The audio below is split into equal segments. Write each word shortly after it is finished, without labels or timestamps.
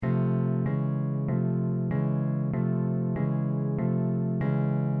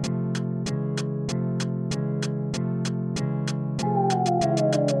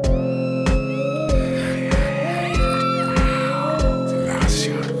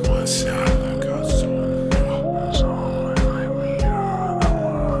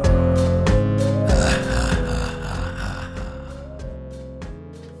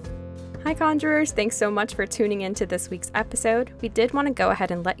Conjurers, thanks so much for tuning into this week's episode. We did want to go ahead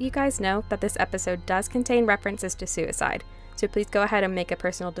and let you guys know that this episode does contain references to suicide, so please go ahead and make a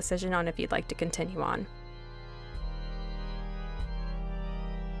personal decision on if you'd like to continue on.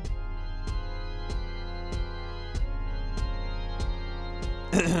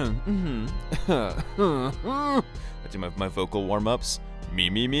 I do my vocal warm-ups.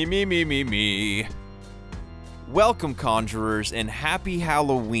 Me. Welcome, Conjurers, and happy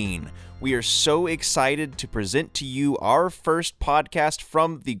Halloween. We are so excited to present to you our first podcast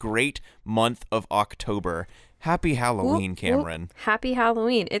from the great month of October. Happy Halloween, Cameron. Happy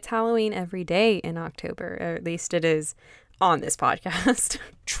Halloween. It's Halloween every day in October, or at least it is on this podcast.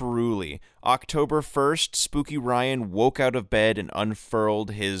 Truly. October 1st, Spooky Ryan woke out of bed and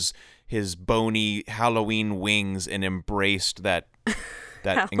unfurled his bony Halloween wings and embraced that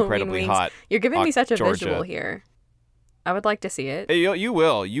incredibly wings. hot You're giving me such a Georgia. visual here. I would like to see it. Hey, you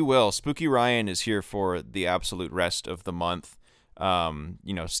will. Spooky Ryan is here for the absolute rest of the month.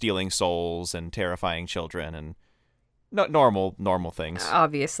 Stealing souls and terrifying children and normal things.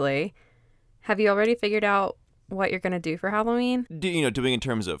 Obviously. Have you already figured out what you're going to do for Halloween? Doing in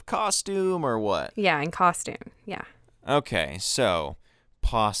terms of costume or what? Yeah, in costume. Yeah. Okay, so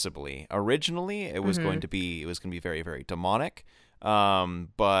possibly. Originally, it was going to be very, very demonic.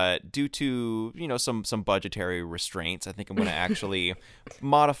 But due to, some budgetary restraints, I think I'm going to actually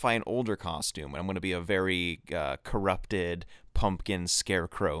modify an older costume. I'm going to be a very corrupted pumpkin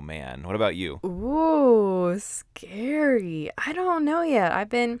scarecrow man. What about you? Ooh, scary. I don't know yet. I've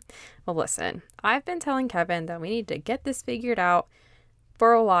been telling Kevin that we need to get this figured out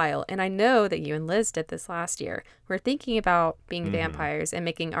for a while. And I know that you and Liz did this last year. We're thinking about being vampires and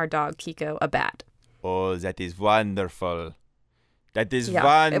making our dog Kiko a bat. Oh, that is wonderful. That is Yeah,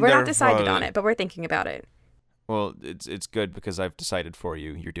 wonderful. we're not decided on it, but we're thinking about it. Well, it's good because I've decided for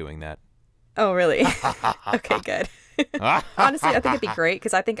you. You're doing that. Oh, really? Okay, good. Honestly, I think it'd be great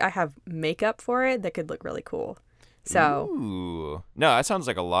because I think I have makeup for it that could look really cool. So, ooh. No, that sounds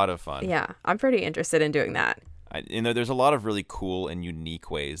like a lot of fun. yeah, I'm pretty interested in doing that. There's a lot of really cool and unique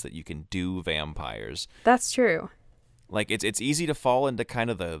ways that you can do vampires. That's true. Like it's easy to fall into kind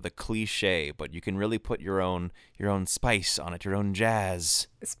of the cliche, but you can really put your own spice on it, your own jazz.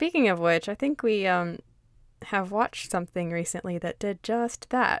 Speaking of which, I think we have watched something recently that did just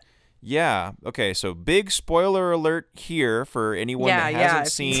that. Yeah. Okay. So big spoiler alert here for anyone that hasn't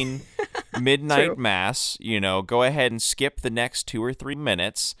seen Midnight True. Mass. Go ahead and skip the next 2 or 3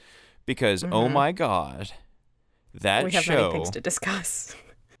 minutes because oh my god, that we have show. many things to discuss.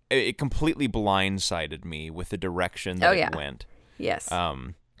 It completely blindsided me with the direction that it went. Yes.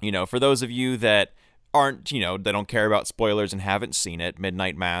 For those of you that aren't, that don't care about spoilers and haven't seen it,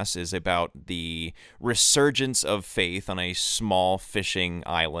 Midnight Mass is about the resurgence of faith on a small fishing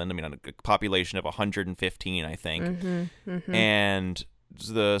island. On a population of 115, I think. And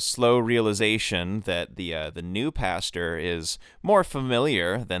the slow realization that the new pastor is more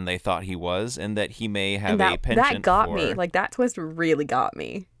familiar than they thought he was, and that he may have a penchant that got for... me. Like, that twist really got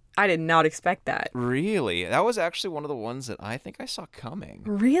me. I did not expect that. Really? That was actually one of the ones that I think I saw coming.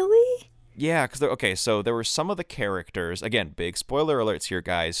 Really? Yeah, because so there were some of the characters, again, big spoiler alerts here,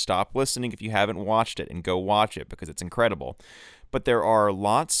 guys. Stop listening if you haven't watched it and go watch it because it's incredible. But there are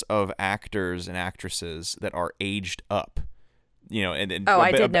lots of actors and actresses that are aged up.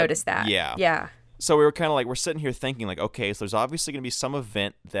 I did notice that. Yeah. Yeah. So we were kind of like, we're sitting here thinking like, okay, so there's obviously going to be some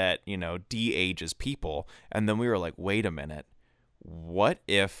event that, de-ages people. And then we were like, wait a minute. What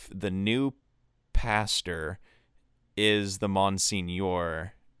if the new pastor is the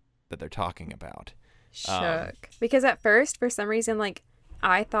Monsignor that they're talking about? Shook. Because at first, for some reason, like,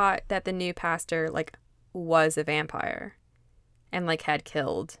 I thought that the new pastor, like, was a vampire and, like, had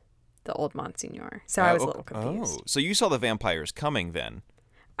killed the old Monsignor. So I was a little confused. Oh, so you saw the vampires coming then?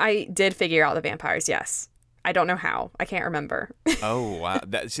 I did figure out the vampires, yes. I don't know how. I can't remember. Oh, wow.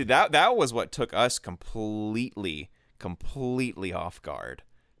 That was what took us completely off guard.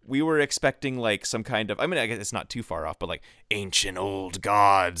 We were expecting like some kind of, I guess it's not too far off, but like ancient old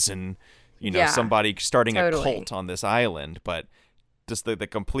gods and, somebody starting a cult on this island. But just the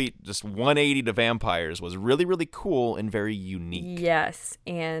complete, just 180 to vampires was really, really cool and very unique. Yes.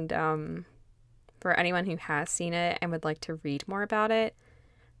 And for anyone who has seen it and would like to read more about it,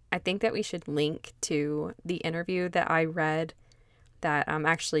 I think that we should link to the interview that I read that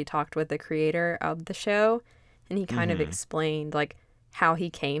actually talked with the creator of the show. And he kind of explained, like, how he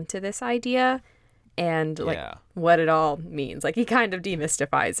came to this idea and, like, what it all means. Like, he kind of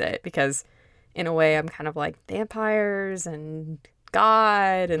demystifies it because, in a way, I'm kind of like, vampires and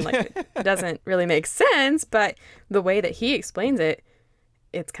God and, like, it doesn't really make sense. But the way that he explains it,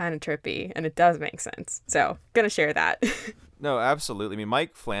 it's kind of trippy and it does make sense. So, gonna share that. No, absolutely. I mean,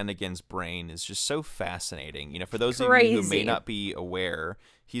 Mike Flanagan's brain is just so fascinating. You know, for those of you who may Crazy. not be aware,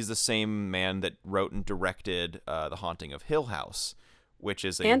 he's the same man that wrote and directed The Haunting of Hill House, which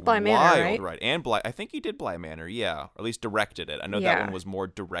is a And Bly Manor, wild right? ride. And Bly, I think he did Bly Manor, yeah, or at least directed it. I know that Yeah. one was more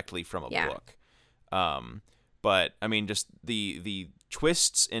directly from a Yeah. book. But I mean, just the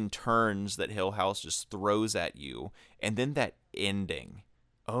twists and turns that Hill House just throws at you, and then that ending.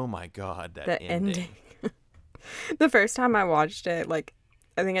 Oh my God, that The ending. The first time I watched it, like,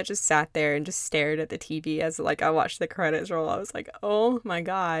 I think I just sat there and just stared at the TV as, like, I watched the credits roll. I was like, oh my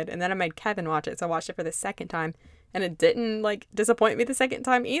God. And then I made Kevin watch it, so I watched it for the second time. And it didn't, like, disappoint me the second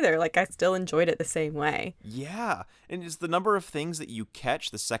time either. Like, I still enjoyed it the same way. Yeah, and it's the number of things that you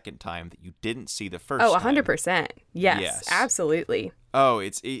catch the second time that you didn't see the first Oh, time. 100%. Yes, Yes. absolutely. Oh,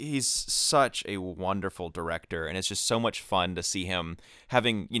 he's such a wonderful director, and it's just so much fun to see him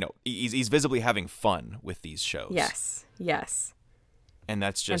having, you know, he's visibly having fun with these shows. Yes, yes. And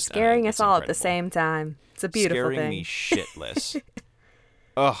that's And just scaring it's us all at the incredible. same time. It's a beautiful Scaring thing. me shitless.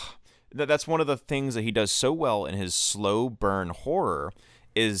 Ugh. That's one of the things that he does so well in his slow burn horror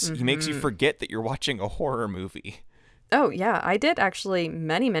is he makes you forget that you're watching a horror movie. Oh, yeah. I did actually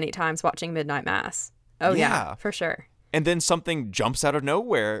many, many times watching Midnight Mass. Oh, yeah, Yeah. for sure. And then something jumps out of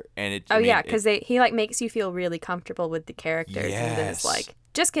nowhere and it Oh, I mean, yeah, because he, like, makes you feel really comfortable with the characters. And then it's Yes. like,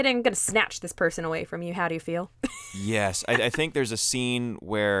 just kidding, I'm going to snatch this person away from you. How do you feel? Yes, I think there's a scene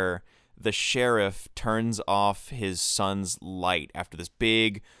where the sheriff turns off his son's light after this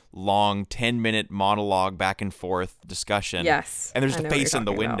big, long 10-minute monologue back and forth discussion. Yes, And there's I a know what face you're in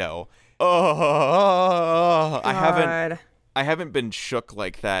the talking about. window. Oh, God. I haven't been shook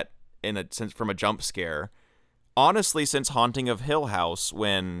like that since from a jump scare. Honestly, since Haunting of Hill House,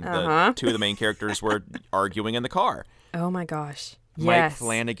 when the two of the main characters were arguing in the car. Oh, my gosh. Mike Yes.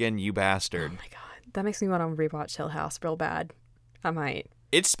 Flanagan, you bastard. Oh, my God. That makes me want to rewatch Hill House real bad. I might.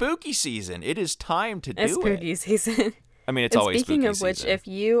 It's spooky season. It is time to It's do spooky it. season. I mean, it's And always speaking spooky of which, season. if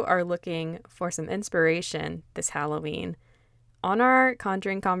you are looking for some inspiration this Halloween, on our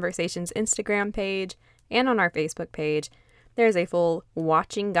Conjuring Conversations Instagram page and on our Facebook page, there's a full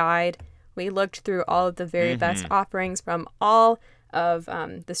watching guide. We looked through all of the very best offerings from all of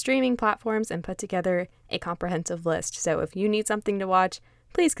the streaming platforms and put together a comprehensive list. So if you need something to watch,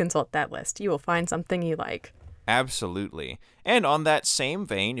 please consult that list. You will find something you like. Absolutely. And on that same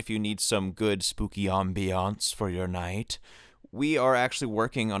vein, if you need some good spooky ambiance for your night, we are actually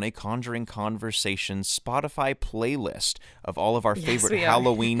working on a Conjuring Conversations Spotify playlist of all of our favorite we are.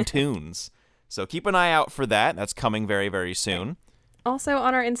 Halloween tunes. So keep an eye out for that. That's coming very, very soon. Also,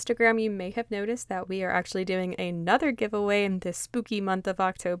 on our Instagram, you may have noticed that we are actually doing another giveaway in this spooky month of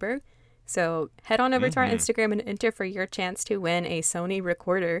October. So head on over to our Instagram and enter for your chance to win a Sony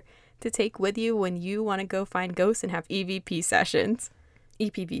recorder to take with you when you want to go find ghosts and have EVP sessions.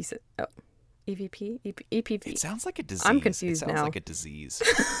 EPV. Oh, EVP? EPV. It sounds like a disease. I'm confused It sounds now. like a disease.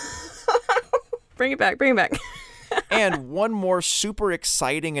 Bring it back. Bring it back. And one more super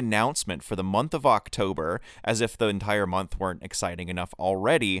exciting announcement for the month of October, as if the entire month weren't exciting enough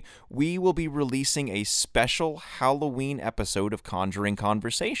already, we will be releasing a special Halloween episode of Conjuring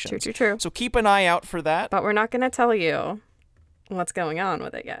Conversations. True. So keep an eye out for that. But we're not going to tell you what's going on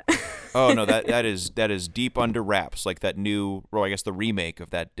with it yet. Oh no, that is deep under wraps, like that new, or I guess the remake of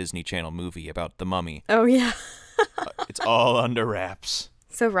that Disney Channel movie about the mummy. Oh, yeah. It's all under wraps.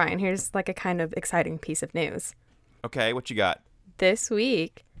 So, Ryan, here's like a kind of exciting piece of news. Okay, what you got? This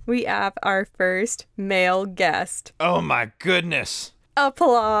week, we have our first male guest. Oh my goodness.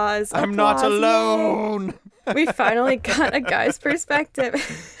 Applause. I'm not applause, alone. yay. We finally got a guy's perspective.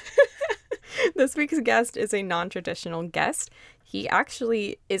 This week's guest is a non-traditional guest. He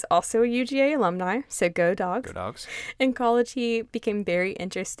actually is also a UGA alumni, so go dogs. Go dogs. In college, he became very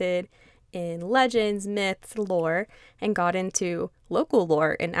interested in legends, myths, lore, and got into local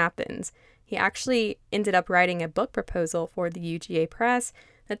lore in Athens. He actually ended up writing a book proposal for the UGA Press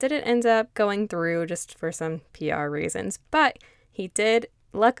that didn't end up going through just for some PR reasons. But he did,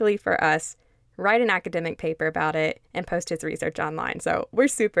 luckily for us, write an academic paper about it and post his research online. So we're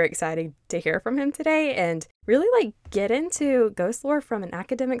super excited to hear from him today and really get into ghost lore from an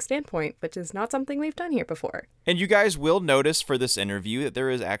academic standpoint, which is not something we've done here before. And you guys will notice for this interview that there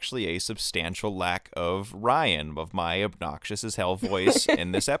is actually a substantial lack of Ryan, of my obnoxious as hell voice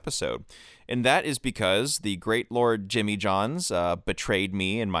in this episode. And that is because the great Lord Jimmy Johns betrayed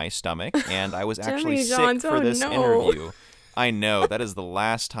me in my stomach, and I was actually Jimmy sick Johns, for oh this no. interview. I know, that is the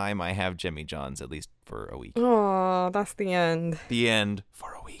last time I have Jimmy Johns, at least for a week. Oh, that's the end. The end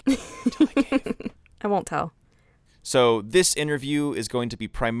for a week. Until I cave. I won't tell. So this interview is going to be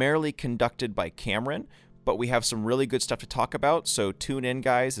primarily conducted by Cameron, but we have some really good stuff to talk about, so tune in,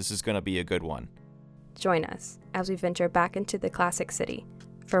 guys. This is going to be a good one. Join us as we venture back into the classic city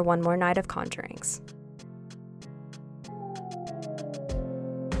for one more night of conjurings.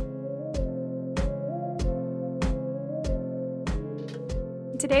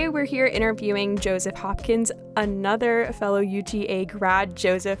 Today we're here interviewing Joseph Hopkins, another fellow UGA grad.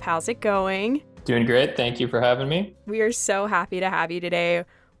 Joseph, how's it going? Doing great. Thank you for having me. We are so happy to have you today.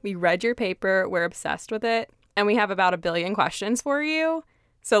 We read your paper, we're obsessed with it, and we have about 1 billion questions for you.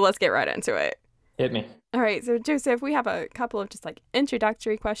 So let's get right into it. Hit me. All right, so Joseph, we have a couple of just like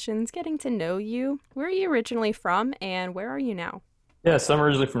introductory questions, getting to know you. Where are you originally from and where are you now? Yeah, so I'm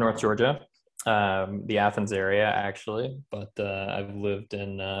originally from North Georgia, the Athens area, actually, but I've lived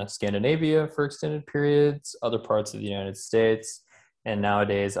in Scandinavia for extended periods, other parts of the United States, and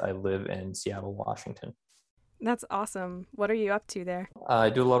nowadays I live in Seattle, Washington. That's awesome. What are you up to there?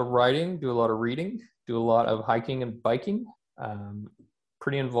 I do a lot of writing, do a lot of reading, do a lot of hiking and biking.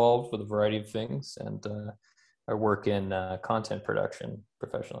 Pretty involved with a variety of things, and I work in content production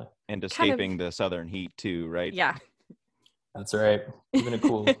professionally. And escaping the southern heat too, right? Yeah. That's right. Keeping it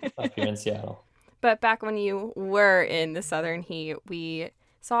cool up here in Seattle. But back when you were in the southern heat, we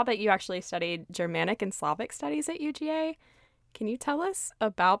saw that you actually studied Germanic and Slavic studies at UGA. Can you tell us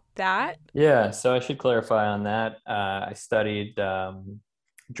about that? Yeah, so I should clarify on that. I studied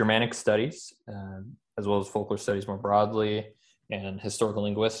Germanic studies, as well as folklore studies more broadly, and historical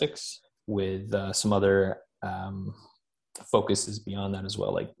linguistics, with some other focuses beyond that as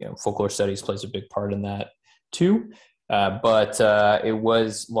well. Like, folklore studies plays a big part in that too. But it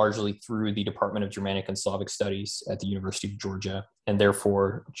was largely through the Department of Germanic and Slavic Studies at the University of Georgia, and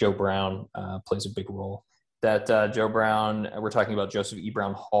therefore Joe Brown plays a big role. That Joe Brown, we're talking about Joseph E.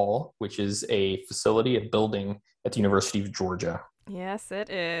 Brown Hall, which is a facility, a building at the University of Georgia. Yes,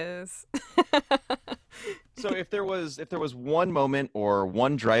 it is. So if there was one moment or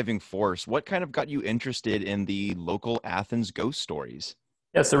one driving force, what kind of got you interested in the local Athens ghost stories?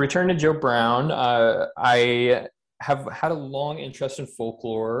 Yeah, so return to Joe Brown. I have had a long interest in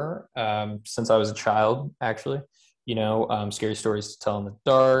folklore since I was a child, actually. Scary stories to tell in the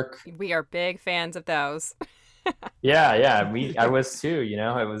dark. We are big fans of those. Yeah, I was too.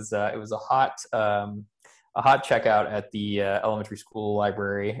 It was a hot checkout at the elementary school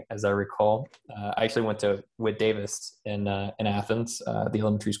library, as I recall. I actually went to Whit Davis in Athens, the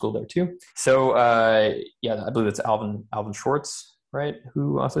elementary school there too. So I believe it's Alvin Schwartz, right,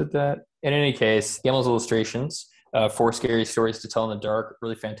 who authored that. In any case, Gamel's illustrations for Scary Stories to Tell in the Dark,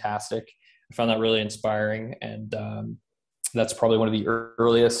 really fantastic. I found that really inspiring, and that's probably one of the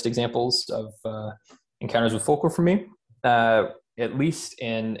earliest examples of encounters with folklore for me. At least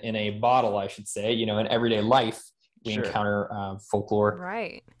in a bottle, I should say. In everyday life, we encounter folklore,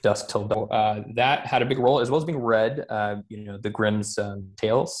 right? Dusk till dawn. That had a big role, as well as being read. The Grimm's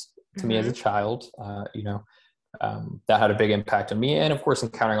tales to me as a child. That had a big impact on me, and of course,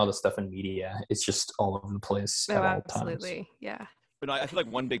 encountering all this stuff in media. It's just all over the place at all times. Absolutely, yeah. But I feel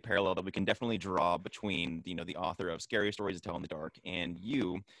like one big parallel that we can definitely draw between, the author of Scary Stories to Tell in the Dark and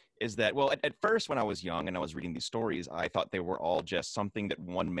you is that, well, at first when I was young and I was reading these stories, I thought they were all just something that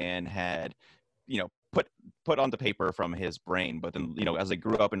one man had, put onto paper from his brain. But then, as I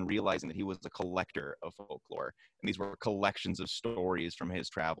grew up and realizing that he was a collector of folklore, and these were collections of stories from his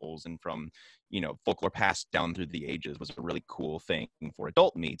travels and from, folklore passed down through the ages, was a really cool thing for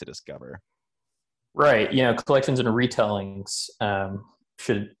adult me to discover. Right. Collections and retellings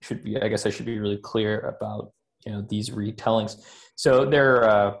should be, I guess I should be really clear about, these retellings. So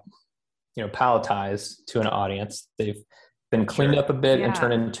they're, palatized to an audience. They've been cleaned up a bit and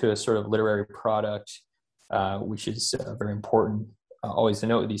turned into a sort of literary product, which is very important always to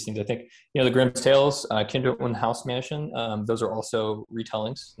note with these things. I think, the Grimm's Tales, Kindred and House Mansion, those are also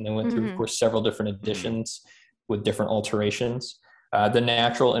retellings. And they went through, of course, several different editions with different alterations. The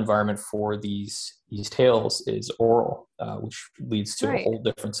natural environment for these tales is oral, which leads to a whole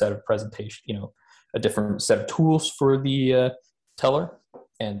different set of presentation, a different set of tools for the teller.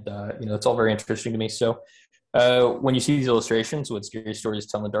 And, it's all very interesting to me. So when you see these illustrations with Scary Stories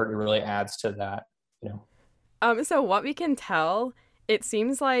to Tell in the Dark, it really adds to that, So what we can tell, it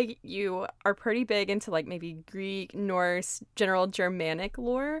seems like you are pretty big into like maybe Greek, Norse, general Germanic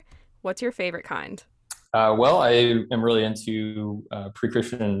lore. What's your favorite kind? Well, I am really into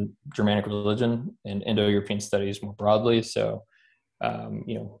pre-Christian Germanic religion and Indo-European studies more broadly. So,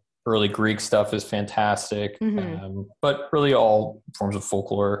 early Greek stuff is fantastic, but really all forms of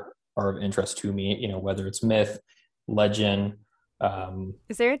folklore are of interest to me, whether it's myth, legend.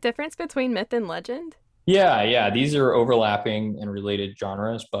 Is there a difference between myth and legend? Yeah. These are overlapping and related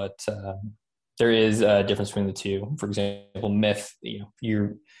genres, but there is a difference between the two. For example, myth.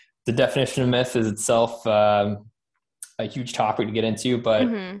 The definition of myth is itself a huge topic to get into, but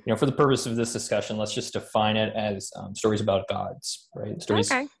Mm-hmm. for the purpose of this discussion, let's just define it as stories about gods, right?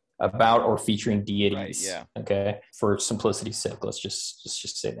 Stories Okay. about or featuring Right. deities. Yeah. Okay, for simplicity's sake, let's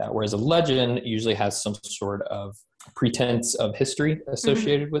just say that. Whereas a legend usually has some sort of pretense of history Mm-hmm.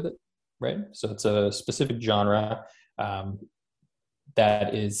 associated with it, right? So it's a specific genre um,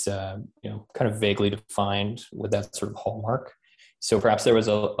 that is, kind of vaguely defined with that sort of hallmark. So perhaps there was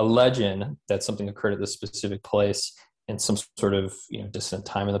a legend that something occurred at this specific place in some sort of distant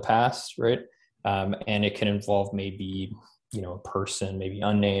time in the past, right? And it can involve maybe a person, maybe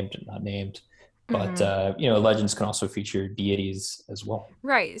unnamed, not named, but Mm-hmm. legends can also feature deities as well.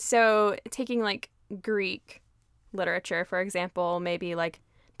 Right. So taking like Greek literature, for example, maybe like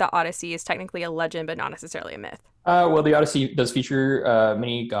the Odyssey is technically a legend, but not necessarily a myth. Well, the Odyssey does feature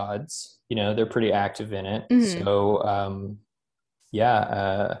many gods. They're pretty active in it. Mm-hmm. So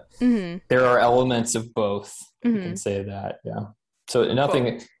yeah, Mm-hmm. there are elements of both. We can Mm-hmm. say that. Yeah. So Cool.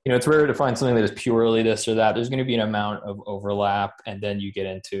 nothing, it's rare to find something that is purely this or that. There's going to be an amount of overlap, and then you get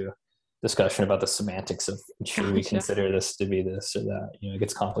into discussion about the semantics of should we Gotcha. consider this to be this or that. It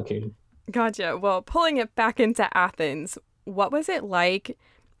gets complicated. Gotcha. Well, pulling it back into Athens, what was it like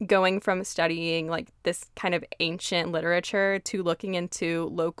going from studying like this kind of ancient literature to looking into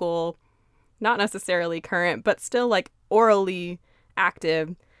local, not necessarily current, but still like orally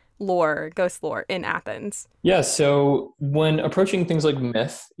active lore, ghost lore in Athens? Yeah. So when approaching things like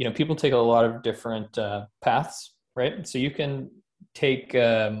myth, people take a lot of different paths, right? So take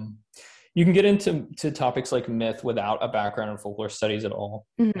you can get into topics like myth without a background in folklore studies at all,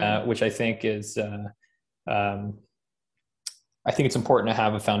 Mm-hmm. which I think is um, I think it's important to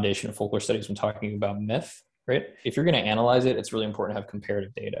have a foundation of folklore studies when talking about myth, right? If you're going to analyze it, it's really important to have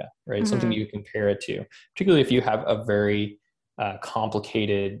comparative data, right? Something Mm-hmm. you compare it to, particularly if you have a very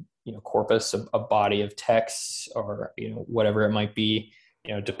complicated, corpus, a body of texts, or whatever it might be,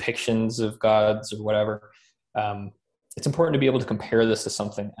 depictions of gods or whatever. It's important to be able to compare this to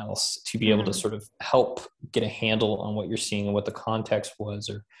something else to be able to Mm-hmm. sort of help get a handle on what you're seeing and what the context was,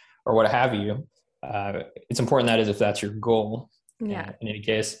 or what have you. It's important that is if that's your goal Yeah. in any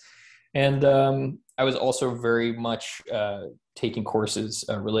case. And I was also very much taking courses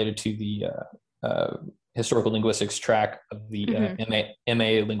related to the historical linguistics track of the Mm-hmm.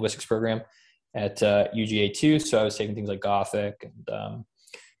 MA linguistics program at UGA too. So I was taking things like Gothic and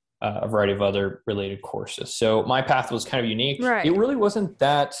a variety of other related courses. So my path was kind of unique. It Right. really wasn't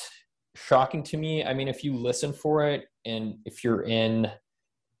that shocking to me. I mean, if you listen for it and if you're in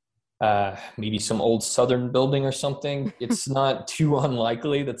maybe some old Southern building or something, it's not too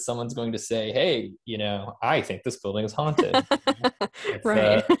unlikely that someone's going to say, hey, I think this building is haunted. It's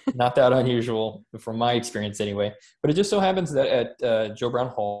Right. not that unusual from my experience anyway. But it just so happens that at Joe Brown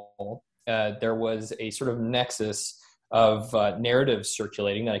Hall, there was a sort of nexus of narratives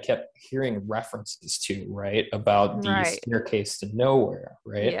circulating that I kept hearing references to, right? About the Right. staircase to nowhere,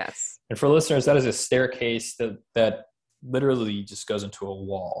 right? Yes. And for listeners, that is a staircase that literally just goes into a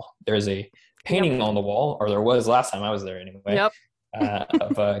wall. There's a Yep. painting on the wall, or there was last time I was there anyway, Yep.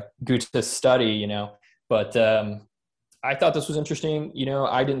 of Goethe's study, But I thought this was interesting.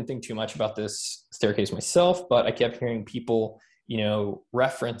 I didn't think too much about this staircase myself, but I kept hearing people,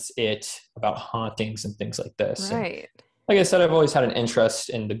 reference it about hauntings and things like this. And Right. like I said, I've always had an interest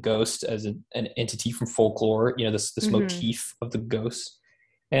in the ghost as an entity from folklore, this Mm-hmm. motif of the ghost,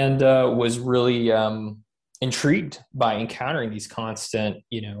 and was really intrigued by encountering these constant,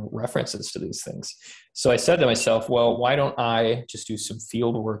 references to these things. So I said to myself, well, why don't I just do some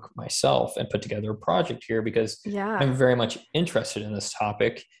field work myself and put together a project here? Because I'm Yeah. very much interested in this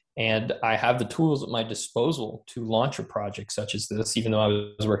topic. And I have the tools at my disposal to launch a project such as this, even though I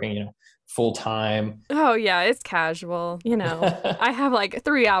was working, full time. Oh, yeah, it's casual. I have like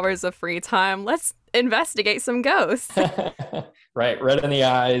 3 hours of free time. Let's investigate some ghosts. Right, red in the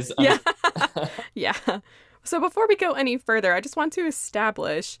eyes. Yeah. Yeah. So before we go any further, I just want to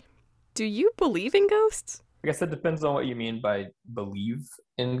establish, do you believe in ghosts? I guess that depends on what you mean by believe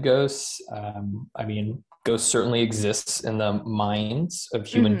in ghosts. I mean, ghosts certainly exists in the minds of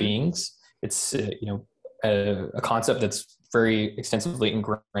human Mm-hmm. beings. It's a concept that's very extensively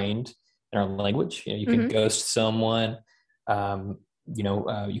ingrained in our language. You can Mm-hmm. ghost someone.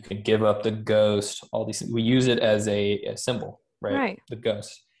 You can give up the ghost. All these things. We use it as a symbol, right? Right. The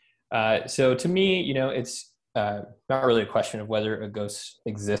ghost. So to me, it's not really a question of whether a ghost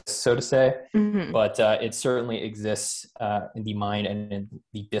exists, so to say, Mm-hmm. but it certainly exists in the mind and in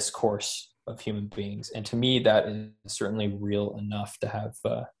the discourse of human beings. And to me, that is certainly real enough to have,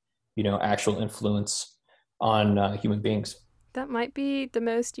 actual influence on human beings. That might be the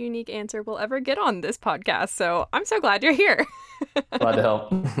most unique answer we'll ever get on this podcast. So I'm so glad you're here. Glad to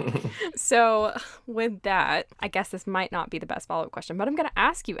help. So with that, I guess this might not be the best follow-up question, but I'm going to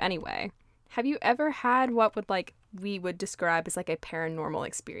ask you anyway. Have you ever had what we would describe as like a paranormal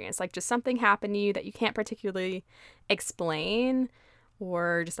experience? Like just something happened to you that you can't particularly explain,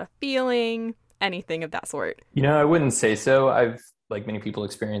 or just a feeling, anything of that sort? I wouldn't say so. I've, like many people,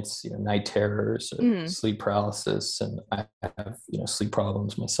 experienced night terrors or sleep paralysis, and I have sleep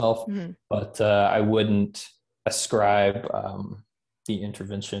problems myself. But I wouldn't ascribe the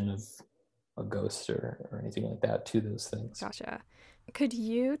intervention of a ghost or anything like that to those things. Gotcha. Could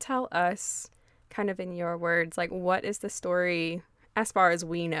you tell us, kind of in your words, like what is the story, as far as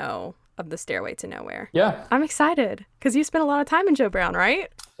we know, of the Stairway to Nowhere? Yeah, I'm excited because you spent a lot of time in Joe Brown, right?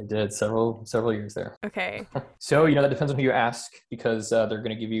 I did several years there. Okay. So that depends on who you ask, because they're going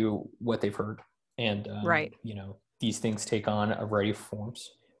to give you what they've heard, and right. These things take on a variety of forms.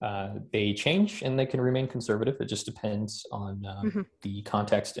 They change and they can remain conservative. It just depends on the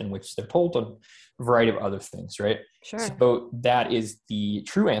context in which they're told, and a variety of other things, right? Sure. So that is the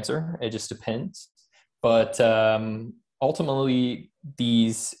true answer. It just depends. But ultimately,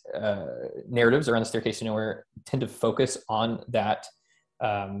 these narratives around the Staircase to Nowhere tend to focus on that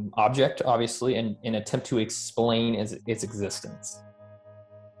object, obviously, and attempt to explain its existence.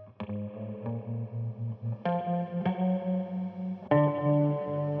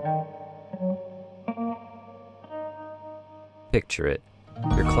 Picture it.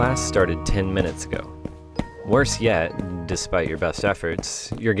 Your class started 10 minutes ago. Worse yet, despite your best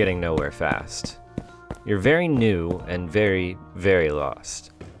efforts, you're getting nowhere fast. You're very new and very, very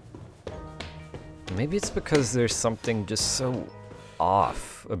lost. Maybe it's because there's something just so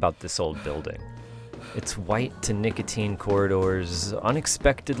off about this old building. Its white to nicotine corridors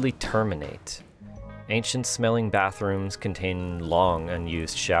unexpectedly terminate. Ancient-smelling bathrooms contain long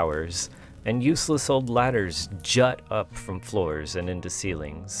unused showers, and useless old ladders jut up from floors and into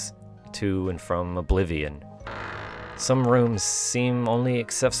ceilings, to and from oblivion. Some rooms seem only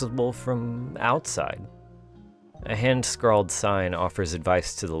accessible from outside. A hand-scrawled sign offers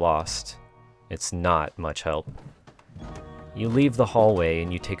advice to the lost. It's not much help. You leave the hallway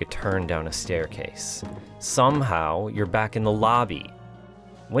and you take a turn down a staircase. Somehow, you're back in the lobby.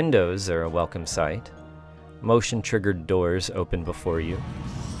 Windows are a welcome sight. Motion-triggered doors open before you.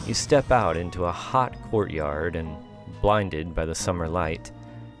 You step out into a hot courtyard and, blinded by the summer light,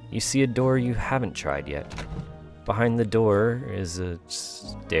 you see a door you haven't tried yet. Behind the door is a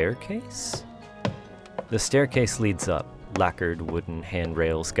staircase? The staircase leads up. Lacquered wooden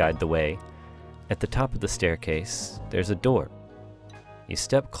handrails guide the way. At the top of the staircase, there's a door. You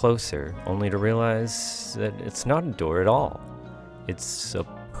step closer, only to realize that it's not a door at all. It's a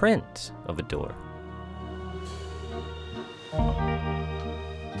print of a door.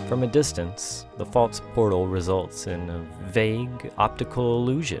 From a distance, the false portal results in a vague optical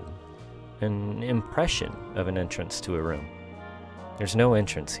illusion, an impression of an entrance to a room. There's no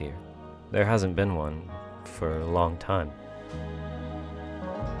entrance here. There hasn't been one for a long time.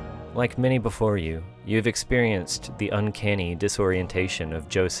 Like many before you, you've experienced the uncanny disorientation of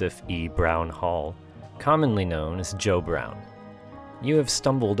Joseph E. Brown Hall, commonly known as Joe Brown. You have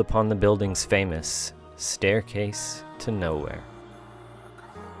stumbled upon the building's famous Staircase to Nowhere.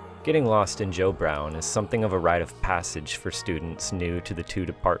 Getting lost in Joe Brown is something of a rite of passage for students new to the two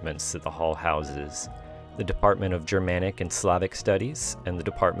departments that the hall houses, the Department of Germanic and Slavic Studies and the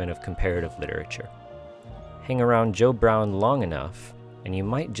Department of Comparative Literature. Hang around Joe Brown long enough, and you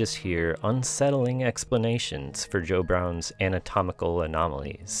might just hear unsettling explanations for Joe Brown's anatomical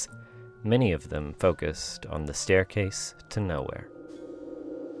anomalies, many of them focused on the Staircase to Nowhere.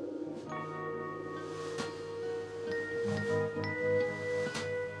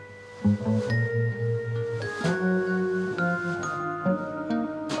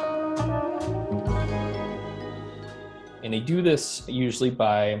 And they do this usually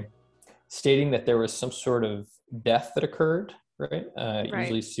by stating that there was some sort of death that occurred, right?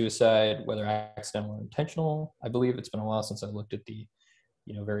 Usually suicide, whether accidental or intentional. I believe it's been a while since I looked at the,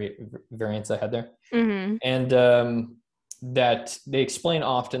 variants I had there. Mm-hmm. And that they explain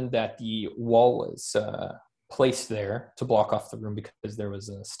often that the wall was placed there to block off the room because there was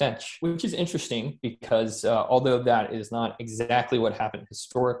a stench, which is interesting because although that is not exactly what happened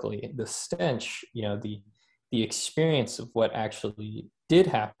historically, the stench, the experience of what actually did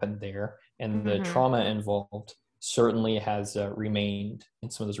happen there and the trauma involved certainly has remained in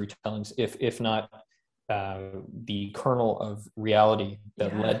some of those retellings, if not the kernel of reality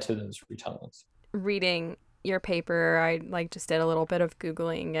that Yeah. led to those retellings. Reading your paper, I just did a little bit of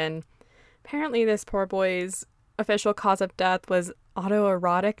Googling, and apparently this poor boy's official cause of death was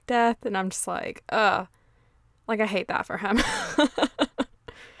autoerotic death, and I'm just like, I hate that for him.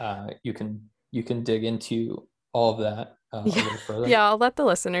 You can dig into all of that a little further. Yeah, I'll let the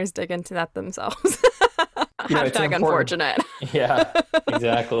listeners dig into that themselves. It's Hashtag unfortunate. Yeah,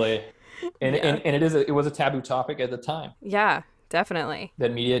 exactly. And Yeah. and it was a taboo topic at the time. Yeah, definitely.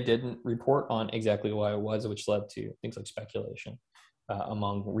 That media didn't report on exactly why it was, which led to things like speculation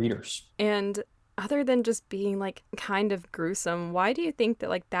among readers. And other than just being kind of gruesome, why do you think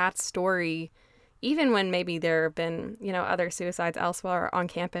that that story, even when maybe there have been, other suicides elsewhere on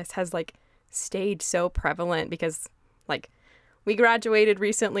campus, has stayed so prevalent? Because we graduated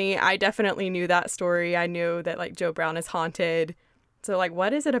recently. I definitely knew that story. I knew that Joe Brown is haunted. So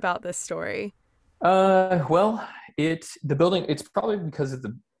what is it about this story? Well, the building, it's probably because of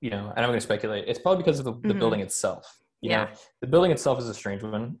and I'm going to speculate, it's probably because of the building itself. You know, the building itself is a strange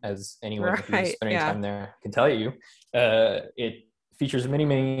one, as anyone who's spending time there can tell you. It features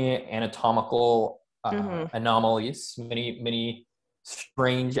many anatomical anomalies, many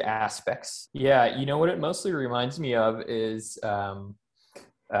strange aspects. Yeah, what it mostly reminds me of is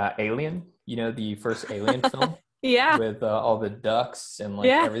Alien, the first Alien film. Yeah. With all the ducts and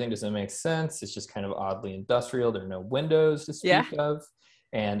everything doesn't make sense. It's just kind of oddly industrial. There are no windows to speak of.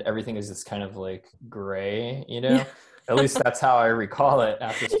 And everything is just kind of gray, At least that's how I recall it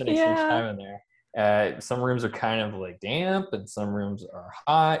after spending some time in there. Some rooms are kind of damp and some rooms are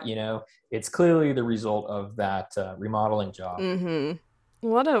hot, It's clearly the result of that remodeling job. Mm-hmm.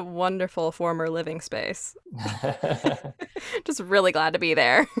 What a wonderful former living space. Just really glad to be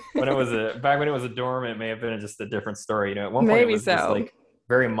there. Back when it was a dorm, it may have been just a different story. At one point it was just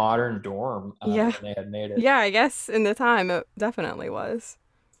very modern dorm. When they had made it. Yeah, I guess in the time it definitely was.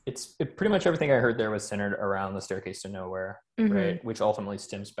 Pretty much everything I heard there was centered around the staircase to nowhere, right? Which ultimately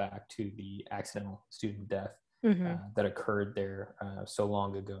stems back to the accidental student death that occurred there so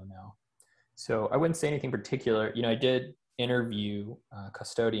long ago now. So I wouldn't say anything particular. I did interview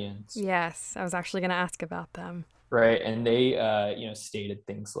custodians. Yes, I was actually going to ask about them. Right, and they, stated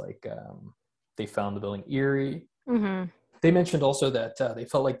things like they found the building eerie. They mentioned also that they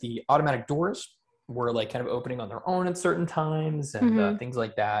felt like the automatic doors were kind of opening on their own at certain times and things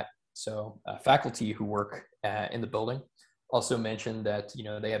like that. So faculty who work in the building also mentioned that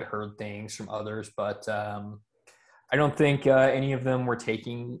they had heard things from others, but I don't think any of them were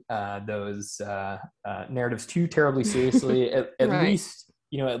taking those narratives too terribly seriously. At least,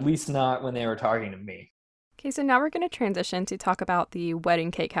 at least not when they were talking to me. Okay, so now we're going to transition to talk about the Wedding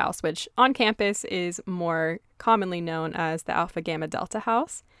Cake House, which on campus is more commonly known as the Alpha Gamma Delta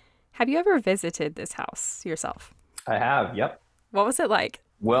House. Have you ever visited this house yourself? I have, yep. What was it like?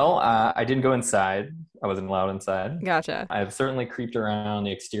 Well, I didn't go inside. I wasn't allowed inside. Gotcha. I've certainly creeped around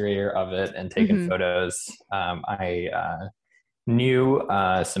the exterior of it and taken photos. I knew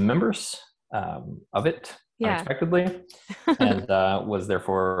some members of it unexpectedly and was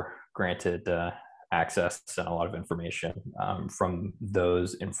therefore granted access and a lot of information from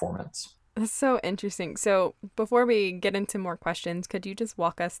those informants. That's so interesting. So before we get into more questions, could you just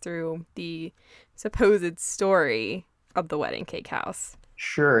walk us through the supposed story of the Wedding Cake House?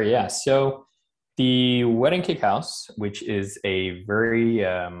 Sure, yeah. So the Wedding Cake House, which is a very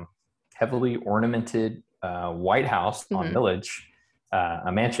heavily ornamented white house on Village,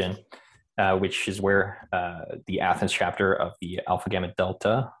 a mansion, which is where the Athens chapter of the Alpha Gamma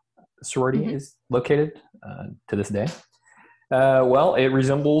Delta sorority is located to this day. Well, it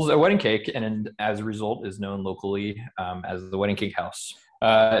resembles a wedding cake and as a result is known locally as the Wedding Cake House.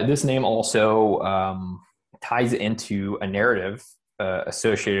 This name also ties into a narrative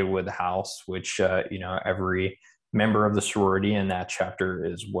associated with the house, which every member of the sorority in that chapter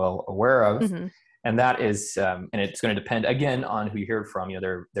is well aware of. And that is, and it's going to depend again on who you hear it from.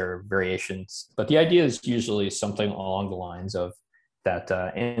 There are variations, but the idea is usually something along the lines of that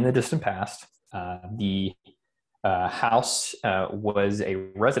in the distant past, the house was a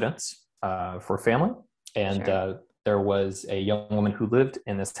residence for a family, and there was a young woman who lived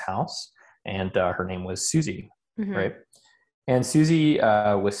in this house, and her name was Susie, right? And Susie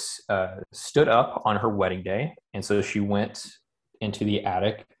was stood up on her wedding day, and so she went into the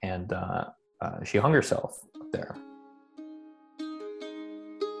attic and she hung herself up there.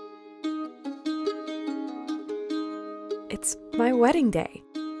 It's my wedding day.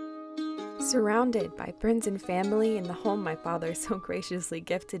 Surrounded by friends and family in the home my father so graciously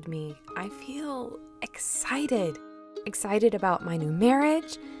gifted me, I feel excited. Excited about my new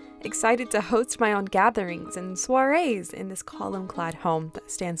marriage, excited to host my own gatherings and soirees in this column-clad home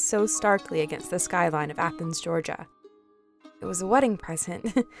that stands so starkly against the skyline of Athens, Georgia. It was a wedding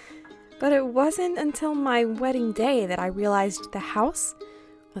present, but it wasn't until my wedding day that I realized the house,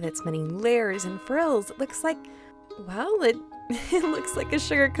 with its many layers and frills, looks like, well, it looks like a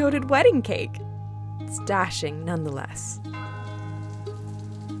sugar-coated wedding cake. It's dashing nonetheless.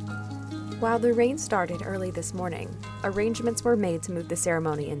 While the rain started early this morning, arrangements were made to move the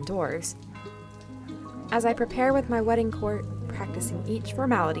ceremony indoors. As I prepare with my wedding court, practicing each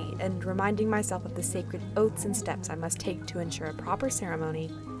formality and reminding myself of the sacred oaths and steps I must take to ensure a proper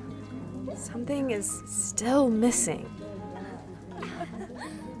ceremony, something is still missing.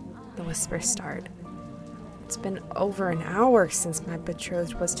 The whispers start. It's been over an hour since my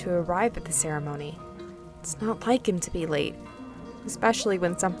betrothed was to arrive at the ceremony. It's not like him to be late, especially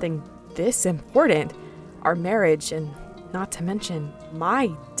when something this important, our marriage, and not to mention my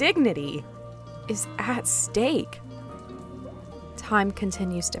dignity, is at stake. Time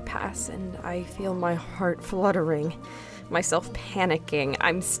continues to pass, and I feel my heart fluttering, myself panicking.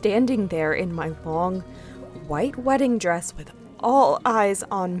 I'm standing there in my long, white wedding dress with all eyes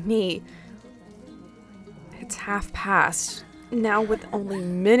on me. It's past, now with only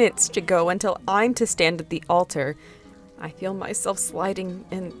minutes to go until I'm to stand at the altar. I feel myself sliding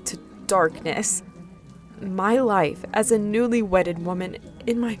into darkness. My life as a newly wedded woman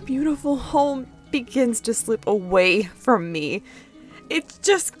in my beautiful home begins to slip away from me. It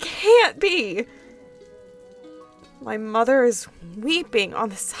just can't be. My mother is weeping on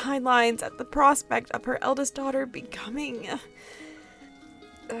the sidelines at the prospect of her eldest daughter becoming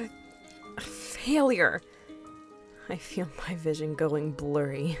a failure. I feel my vision going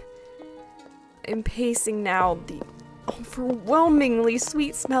blurry. I'm pacing now, the overwhelmingly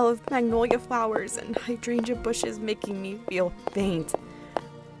sweet smell of magnolia flowers and hydrangea bushes making me feel faint.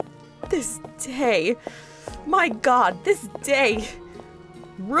 This day, my God, this day,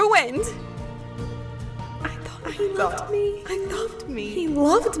 ruined. I thought he loved me. He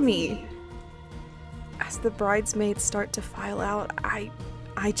loved me. As the bridesmaids start to file out, I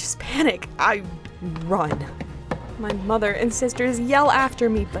just panic. I run. My mother and sisters yell after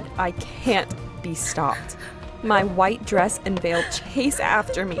me, but I can't be stopped. My white dress and veil chase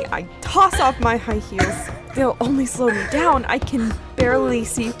after me. I toss off my high heels. They'll only slow me down. I can barely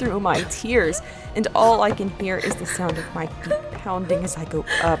see through my tears, and all I can hear is the sound of my feet pounding as I go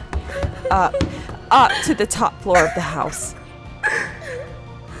up to the top floor of the house.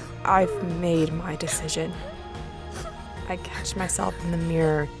 I've made my decision. I catch myself in the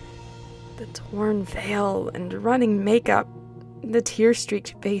mirror. The torn veil and running makeup, the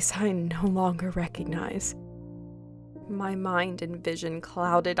tear-streaked face I no longer recognize. My mind and vision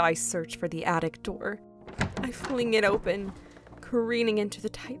clouded, I search for the attic door. I fling it open, careening into the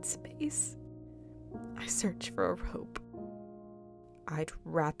tight space. I search for a rope. I'd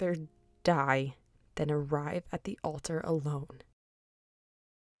rather die than arrive at the altar alone.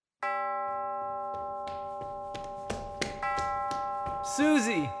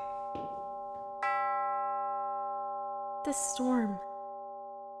 Susie! The storm.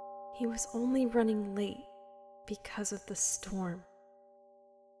 He was only running late because of the storm.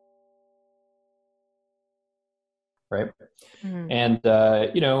 Right. Mm-hmm.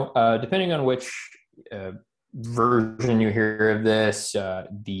 And, depending on which version you hear of this,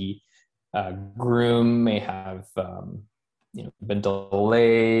 the groom may have, been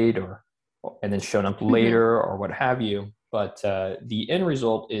delayed and then shown up later or what have you. But the end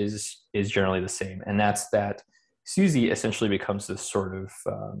result is generally the same. And that's that Susie essentially becomes this sort of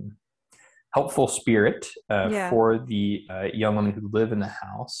helpful spirit for the young women who live in the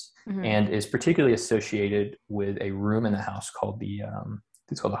house, and is particularly associated with a room in the house called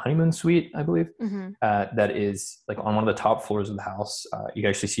it's called the honeymoon suite, I believe. That is like on one of the top floors of the house. You can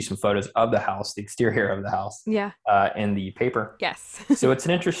actually see some photos of the house, the exterior of the house, in the paper. Yes. So it's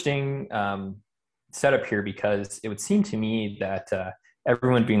an interesting setup here, because it would seem to me that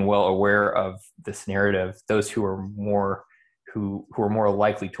everyone being well aware of this narrative, those who are more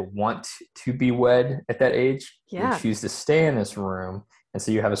likely to want to be wed at that age would choose to stay in this room. And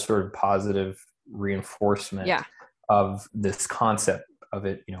so you have a sort of positive reinforcement of this concept of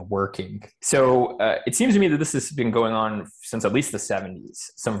it, working. So it seems to me that this has been going on since at least the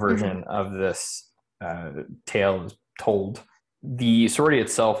 70s. Some version of this tale is told. The sorority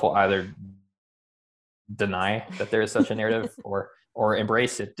itself will either deny that there is such a narrative or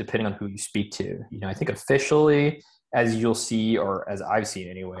embrace it, depending on who you speak to. I think officially, as you'll see, or as I've seen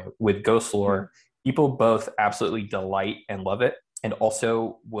anyway, with ghost lore, people both absolutely delight and love it, and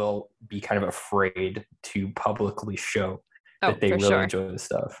also will be kind of afraid to publicly show that they really enjoy the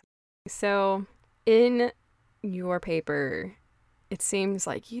stuff. So, in your paper, it seems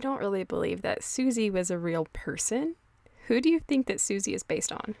like you don't really believe that Susie was a real person. Who do you think that Susie is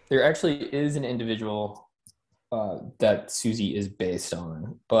based on? There actually is an individual that Susie is based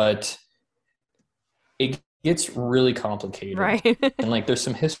on, but it gets really complicated. Right. And like there's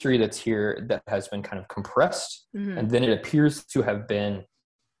some history that's here that has been kind of compressed, Mhm. and then it appears to have been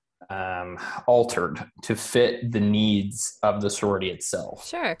altered to fit the needs of the sorority itself.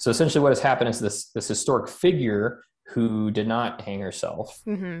 Sure. So essentially what has happened is this historic figure who did not hang herself,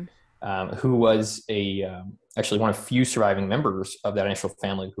 Mm-hmm. who was actually one of few surviving members of that initial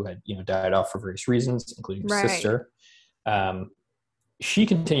family who had died off for various reasons, including her Right. sister. She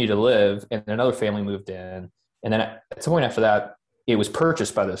continued to live, and another family moved in, and then at some point after that, it was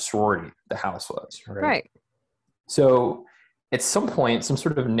purchased by the sorority. The house was Right. So at some point, some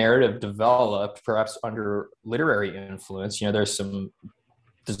sort of narrative developed, perhaps under literary influence. There's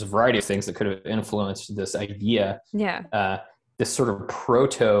a variety of things that could have influenced this idea. Yeah. This sort of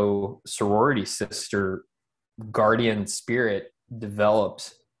proto sorority sister guardian spirit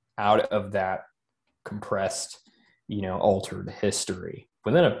developed out of that compressed, altered history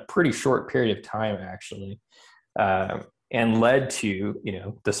within a pretty short period of time, actually, and led to,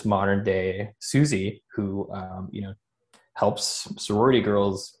 this modern day Susie who, helps sorority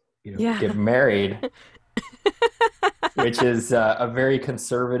girls, Yeah. get married, which is a very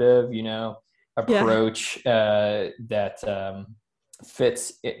conservative, approach that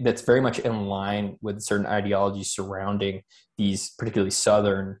fits, that's very much in line with certain ideologies surrounding these particularly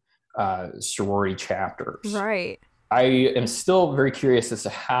Southern sorority chapters. Right. I am still very curious as to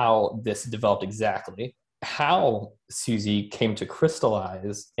how this developed exactly, how Susie came to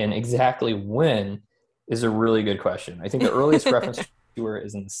crystallize, and exactly when is a really good question. I think the earliest reference to her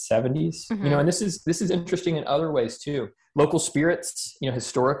is in the 70s, Mhm. and this is interesting in other ways too. Local spirits,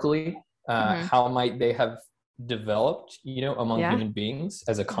 historically, Mhm. how might they have developed, among Yeah. human beings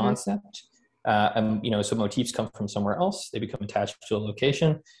as a Mhm. concept? So motifs come from somewhere else, they become attached to a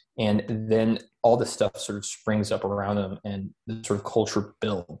location, and then all this stuff sort of springs up around them, and the sort of culture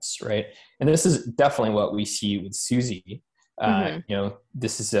builds, right? And this is definitely what we see with Susie. Mhm.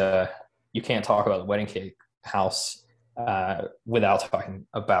 This is you can't talk about the wedding cake house without talking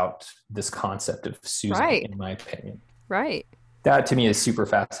about this concept of Susie, Right. in my opinion. Right. That to me is super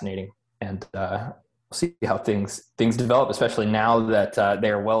fascinating, and we'll see how things develop, especially now that they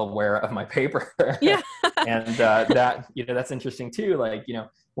are well aware of my paper. Yeah. And that's interesting too. Like,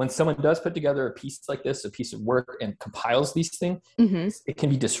 when someone does put together a piece like this, a piece of work, and compiles these things, Mm-hmm. it can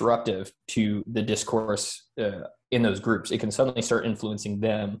be disruptive to the discourse in those groups. It can suddenly start influencing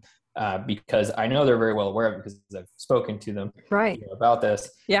them, because I know they're very well aware of it because I've spoken to them Right. about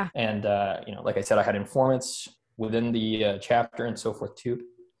this. Yeah. And like I said, I had informants within the chapter and so forth too.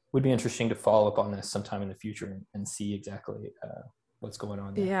 Would be interesting to follow up on this sometime in the future and see exactly what's going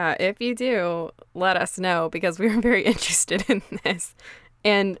on there. Yeah, if you do, let us know because we were very interested in this.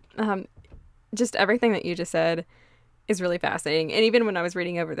 And just everything that you just said is really fascinating. And even when I was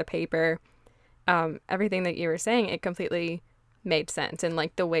reading over the paper, everything that you were saying, it completely made sense. And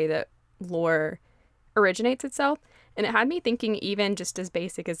like the way that lore originates itself. And it had me thinking even just as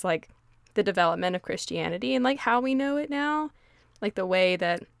basic as like the development of Christianity and like how we know it now. Like the way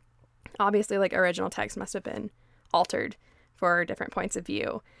that obviously like original text must have been altered for different points of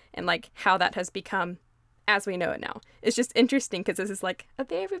view, and like how that has become as we know it now. It's just interesting because this is like a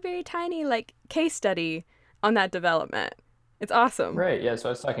very, very tiny like case study on that development. It's awesome. Right. Yeah. So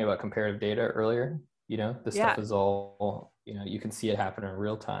I was talking about comparative data earlier. This Yeah. stuff is all, you can see it happen in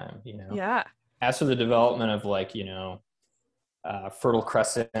real time, Yeah. As for the development of like, Fertile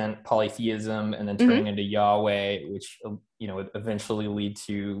Crescent, polytheism, and then turning into Yahweh, which, would eventually lead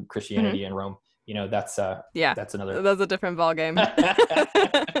to Christianity in Rome. That's Yeah. that's another. That's a different ballgame.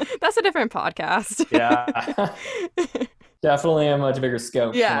 That's a different podcast. Yeah. Definitely a much bigger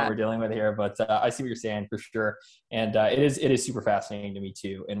scope than Yeah. what we're dealing with here, but I see what you're saying for sure, and it is super fascinating to me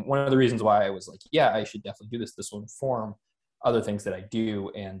too. And one of the reasons why I was like, yeah, I should definitely do this. This will inform other things that I do,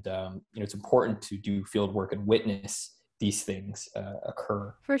 and it's important to do field work and witness these things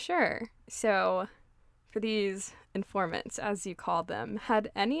occur. For sure. So, for these informants, as you call them,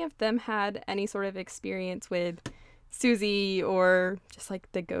 had any of them had any sort of experience with Susie or just like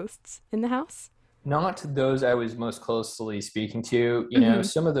the ghosts in the house? Not those I was most closely speaking to. Mhm.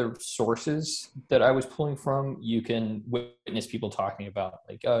 Some of the sources that I was pulling from, you can witness people talking about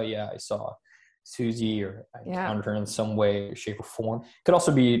like, oh yeah, I saw Susie, or I encountered her in some way, shape, or form. Could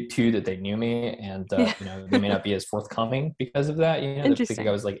also be too that they knew me, and they may not be as forthcoming because of that. They Interesting. think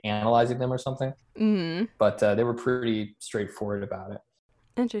I was like analyzing them or something. Mm-hmm. But they were pretty straightforward about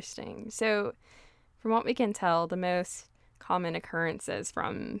it. Interesting. So from what we can tell, the most common occurrences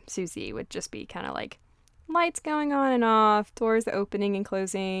from Susie would just be kind of like lights going on and off, doors opening and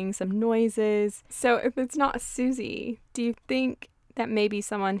closing, some noises. So if it's not Susie, do you think that maybe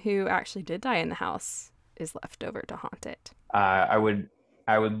someone who actually did die in the house is left over to haunt it? I would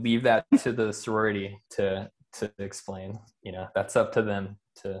leave that to the sorority to explain. That's up to them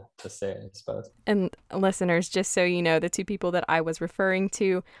to say, I suppose. And listeners, just so you know, the two people that I was referring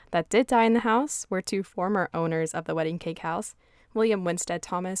to that did die in the house were two former owners of the Wedding Cake House, William Winstead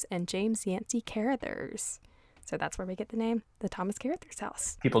Thomas and James Yancey Carruthers. So that's where we get the name, the Thomas Carruthers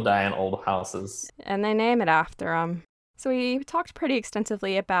house. People die in old houses. And they name it after them. So we talked pretty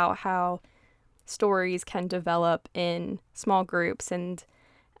extensively about how stories can develop in small groups. And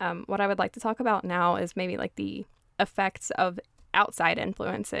what I would like to talk about now is maybe like the effects of outside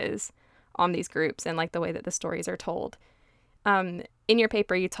influences on these groups and like the way that the stories are told. In your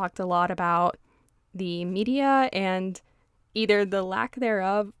paper, you talked a lot about the media and either the lack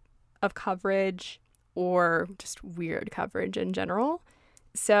thereof of coverage or just weird coverage in general.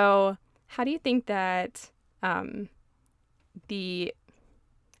 So how do you think that the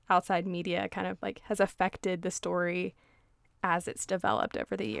outside media kind of like has affected the story as it's developed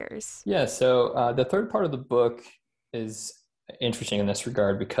over the years? Yeah, so the third part of the book is interesting in this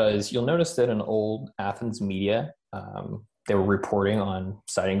regard because you'll notice that in old Athens media, they were reporting on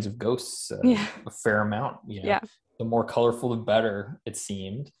sightings of ghosts a fair amount. The more colorful, the better, it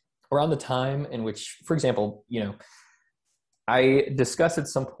seemed. Around the time in which, for example, I discussed at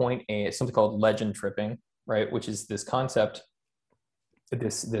some point something called legend tripping, right? Which is this concept,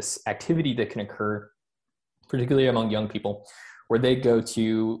 this activity that can occur, particularly among young people, where they go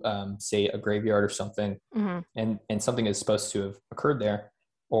to, say, a graveyard or something, and something is supposed to have occurred there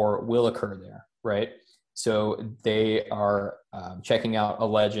or will occur there, right? So they are checking out a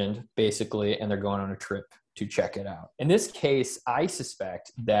legend, basically, and they're going on a trip to check it out. In this case, I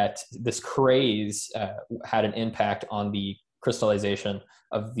suspect that this craze had an impact on the crystallization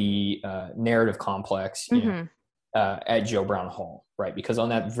of the narrative complex at Joe Brown Hall, right? Because on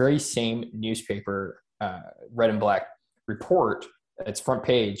that very same newspaper, red and black report, its front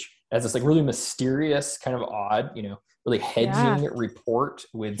page has this like really mysterious, kind of odd, really hedging report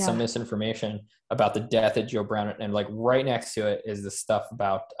with some misinformation about the death at Joe Brown, and like right next to it is the stuff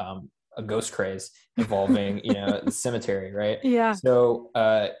about a ghost craze involving the cemetery, right? Yeah. So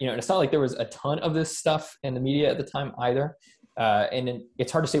and it's not like there was a ton of this stuff in the media at the time either, and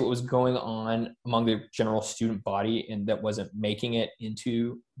it's hard to say what was going on among the general student body and that wasn't making it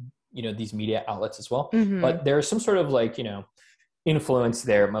into these media outlets as well. But there's some sort of like influence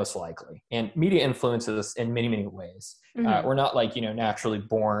there, most likely, and media influences us in many, many ways. We're not like naturally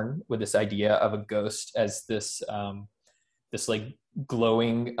born with this idea of a ghost as this this like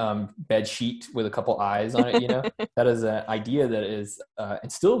glowing bed sheet with a couple eyes on it. That is an idea that is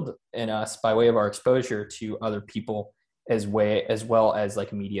instilled in us by way of our exposure to other people as well as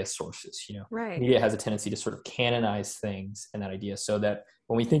like media sources. Right. Media has a tendency to sort of canonize things and that idea, so that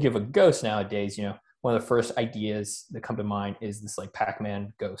when we think of a ghost nowadays, one of the first ideas that come to mind is this like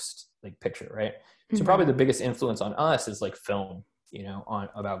Pac-Man ghost like picture, right? So probably the biggest influence on us is like film,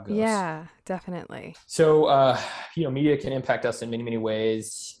 about ghosts. Yeah, definitely. So, media can impact us in many, many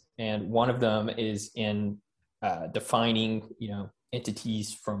ways. And one of them is in defining,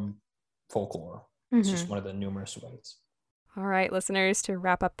 entities from folklore. It's just one of the numerous ways. All right, listeners, to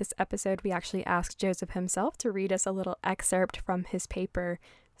wrap up this episode, we actually asked Joseph himself to read us a little excerpt from his paper.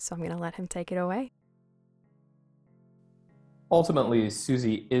 So I'm going to let him take it away. Ultimately,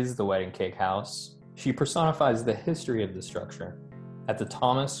 Susie is the Wedding Cake House. She personifies the history of the structure. At the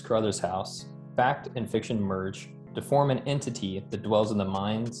Thomas Carruthers house, fact and fiction merge to form an entity that dwells in the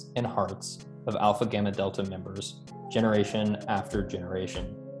minds and hearts of Alpha Gamma Delta members, generation after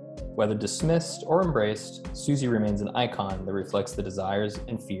generation. Whether dismissed or embraced, Susie remains an icon that reflects the desires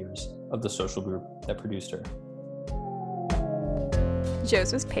and fears of the social group that produced her.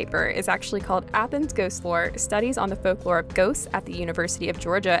 Joseph's paper is actually called Athens Ghost Lore, Studies on the Folklore of Ghosts at the University of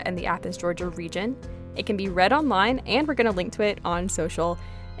Georgia and the Athens, Georgia region. It can be read online, and we're going to link to it on social.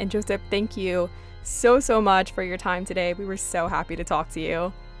 And Joseph, thank you so much for your time today. We were so happy to talk to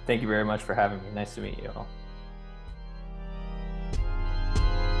you. Thank you very much for having me. Nice to meet you all.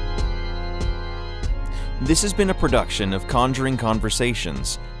 This has been a production of Conjuring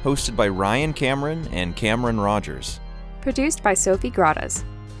Conversations, hosted by Ryan Cameron and Cameron Rogers. Produced by Sophie Gradas.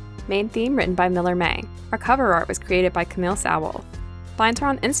 Main theme written by Miller May. Our cover art was created by Camille Sowell. Find her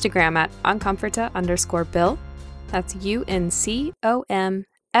on Instagram at uncomforta_Bill. That's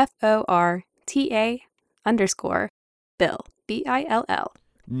UNCOMFORTA_Bill. BILL.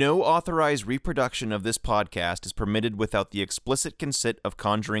 No authorized reproduction of this podcast is permitted without the explicit consent of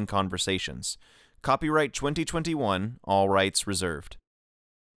Conjuring Conversations. Copyright 2021, all rights reserved.